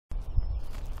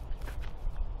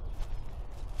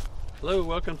Hello,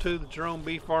 welcome to the Jerome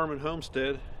Bee Farm and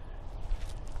Homestead.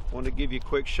 Wanted to give you a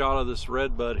quick shot of this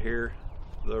red bud here.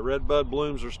 The red bud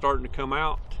blooms are starting to come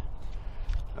out.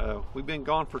 We've been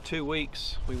gone for 2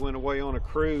 weeks. We went away on a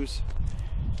cruise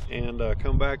and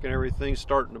come back and everything's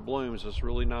starting to bloom, so it's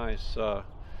really nice.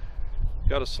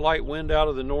 Got a slight wind out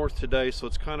of the north today, so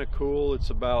it's kind of cool. It's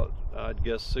about, I'd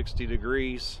guess, 60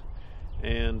 degrees.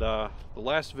 And the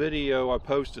last video I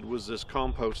posted was this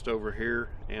compost over here,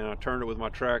 and I turned it with my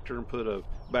tractor and put a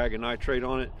bag of nitrate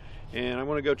on it, and I'm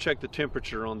going to go check the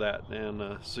temperature on that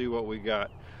and see what we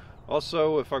got.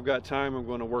 Also, if I've got time, I'm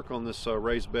going to work on this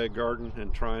raised bed garden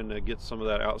and trying to get some of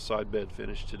that outside bed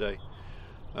finished today.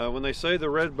 When they say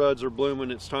the red buds are blooming,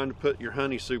 it's time to put your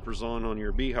honey supers on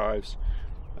your beehives.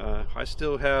 I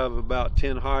still have about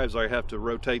 10 hives. I have to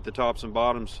rotate the tops and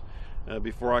bottoms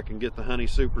before I can get the honey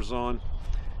supers on,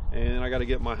 and I got to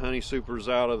get my honey supers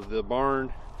out of the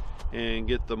barn and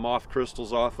get the moth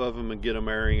crystals off of them and get them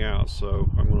airing out. So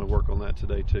I'm going to work on that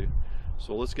today too.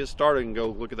 So let's get started and go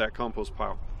look at that compost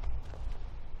pile.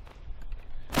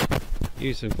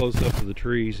 Use some close up of the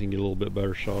trees and get a little bit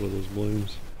better shot of those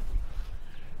blooms.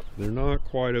 They're not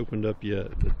quite opened up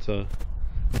yet, but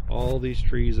all these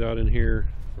trees out in here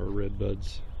are red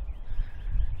buds.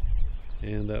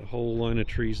 And that whole line of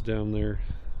trees down there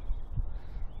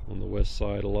on the west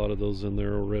side, a lot of those in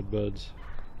there are red buds.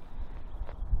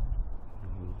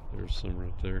 There's some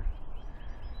right there.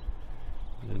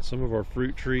 And some of our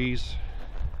fruit trees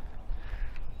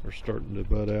are starting to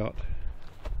bud out.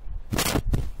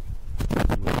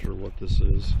 I'm not sure what this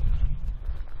is.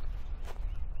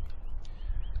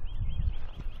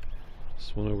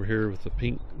 This one over here with the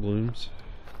pink blooms.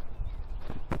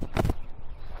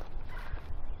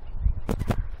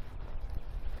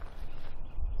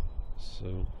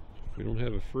 So if we don't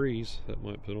have a freeze, that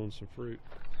might put on some fruit.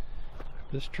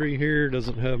 This tree here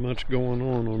doesn't have much going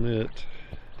on it.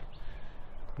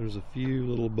 There's a few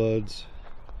little buds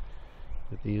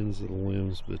at the ends of the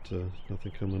limbs, but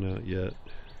nothing coming out yet.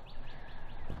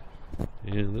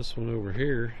 And this one over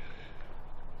here,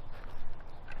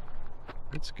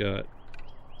 it's got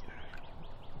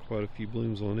quite a few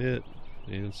blooms on it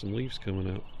and some leaves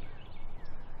coming out.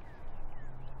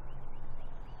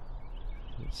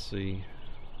 Let's see,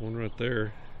 one right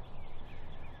there,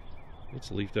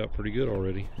 it's leafed out pretty good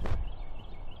already.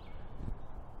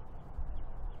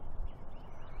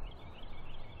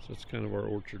 So it's kind of our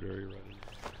orchard area right in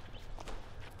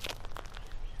there.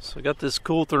 So I got this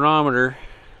cool thermometer.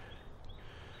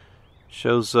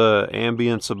 Shows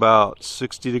ambience about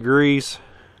 60 degrees.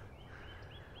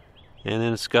 And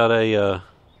then it's got a,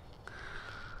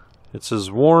 it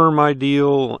says warm,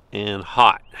 ideal, and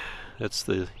hot. That's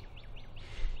the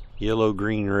yellow,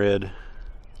 green, red,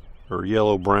 or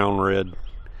yellow, brown, red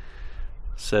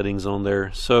settings on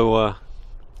there. So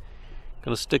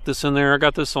gonna stick this in there. I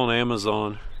got this on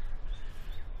Amazon.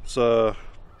 It's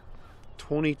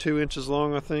 22 inches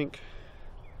long, I think.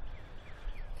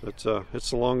 But it's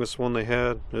the longest one they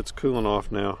had. It's cooling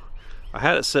off now. I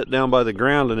had it set down by the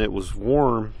ground and it was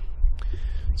warm,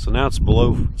 so now it's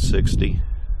below 60.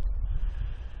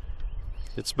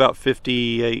 It's about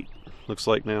 58, looks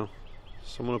like now.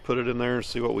 So I'm going to put it in there and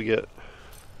see what we get.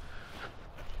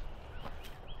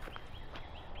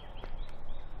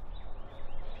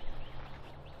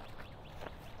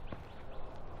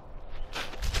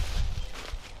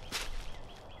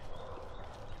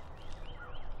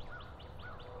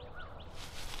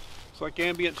 Looks like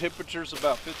ambient temperature is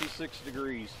about 56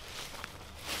 degrees.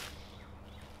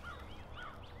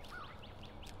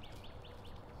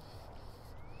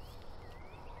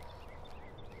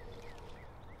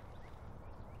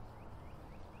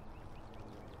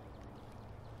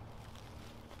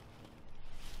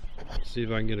 See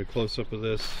if I can get a close-up of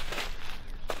this.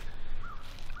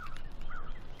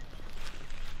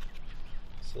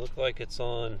 So it looks like it's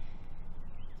on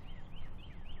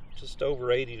just over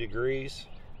 80 degrees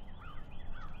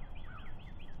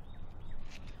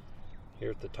here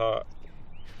at the top.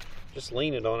 Just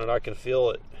leaning on it, I can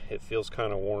feel it. It feels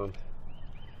kind of warm.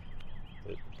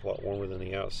 It's a lot warmer than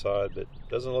the outside, but it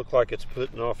doesn't look like it's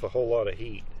putting off a whole lot of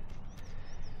heat.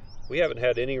 We haven't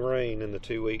had any rain in the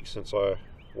 2 weeks since I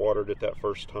watered it that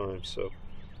first time, so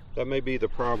that may be the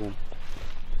problem.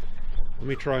 Let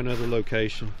me try another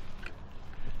location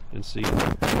and see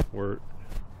where,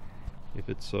 if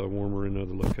it's warmer in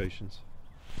other locations.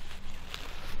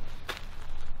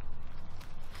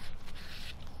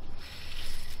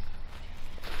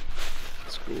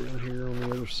 Let's go around here on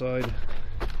the other side.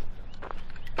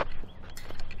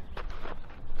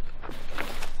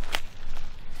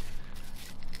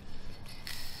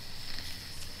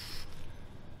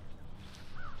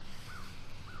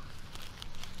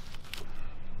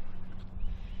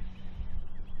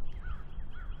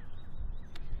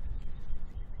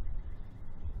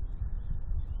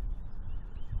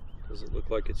 Doesn't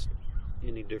look like it's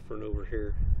any different over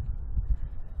here.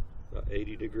 About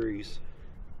 80 degrees.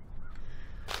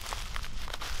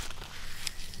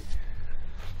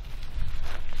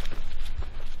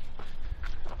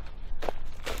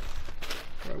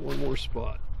 Try one more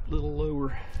spot, a little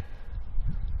lower.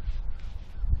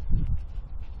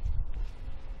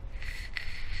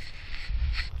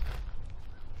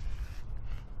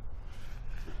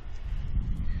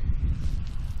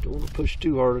 Don't want to push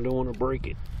too hard, I don't want to break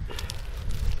it.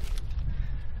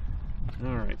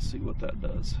 Alright, see what that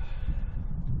does.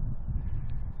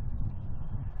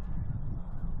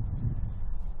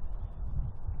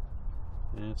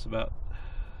 And it's about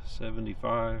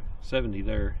 75, 70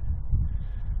 there.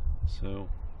 So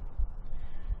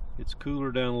it's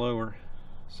cooler down lower.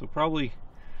 So probably,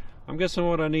 I'm guessing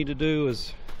what I need to do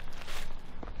is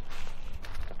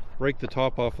rake the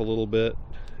top off a little bit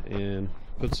and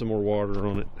put some more water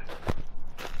on it.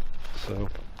 So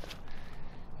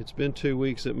it's been 2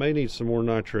 weeks. It may need some more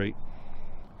nitrate,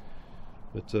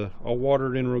 but I'll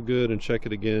water it in real good and check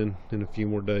it again in a few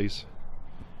more days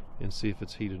and see if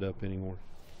it's heated up anymore.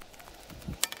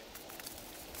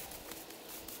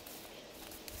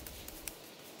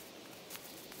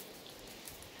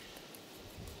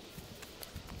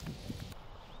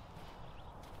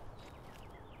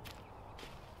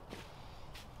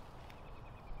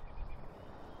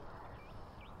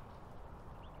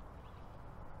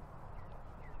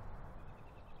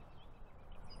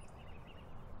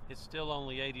 It's still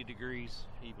only 80 degrees,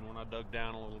 even when I dug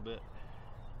down a little bit.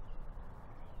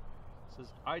 It says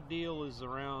ideal is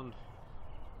around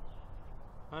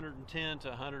 110 to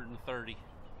 130.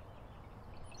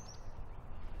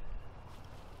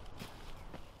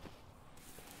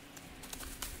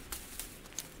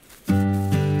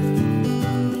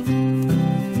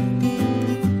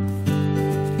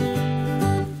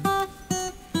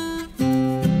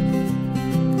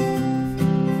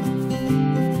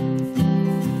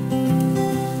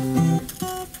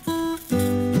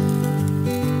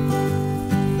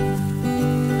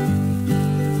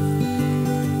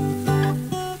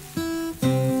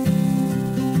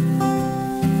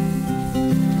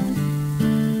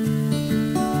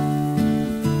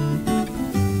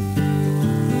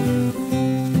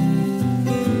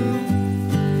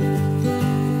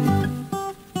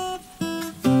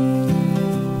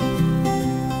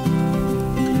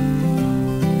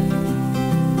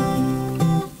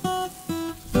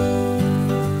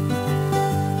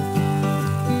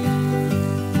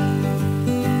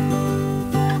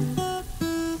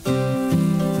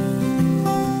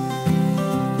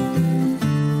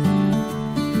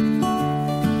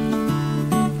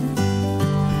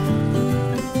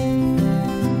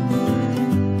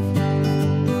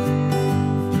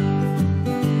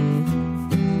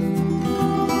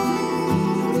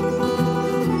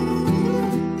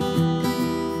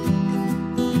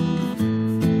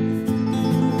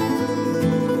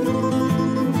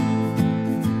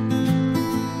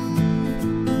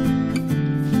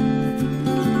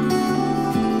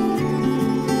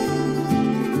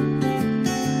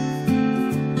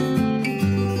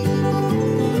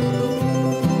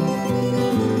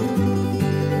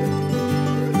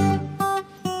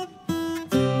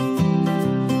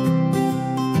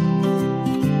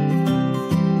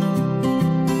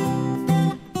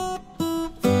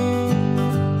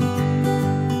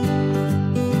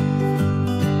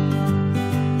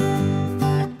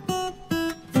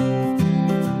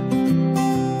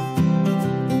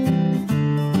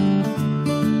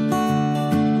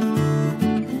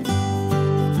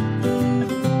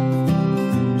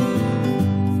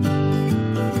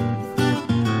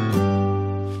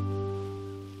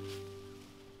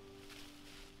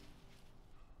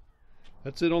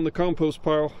 That's it on the compost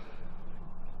pile.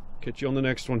 Catch you on the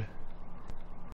next one.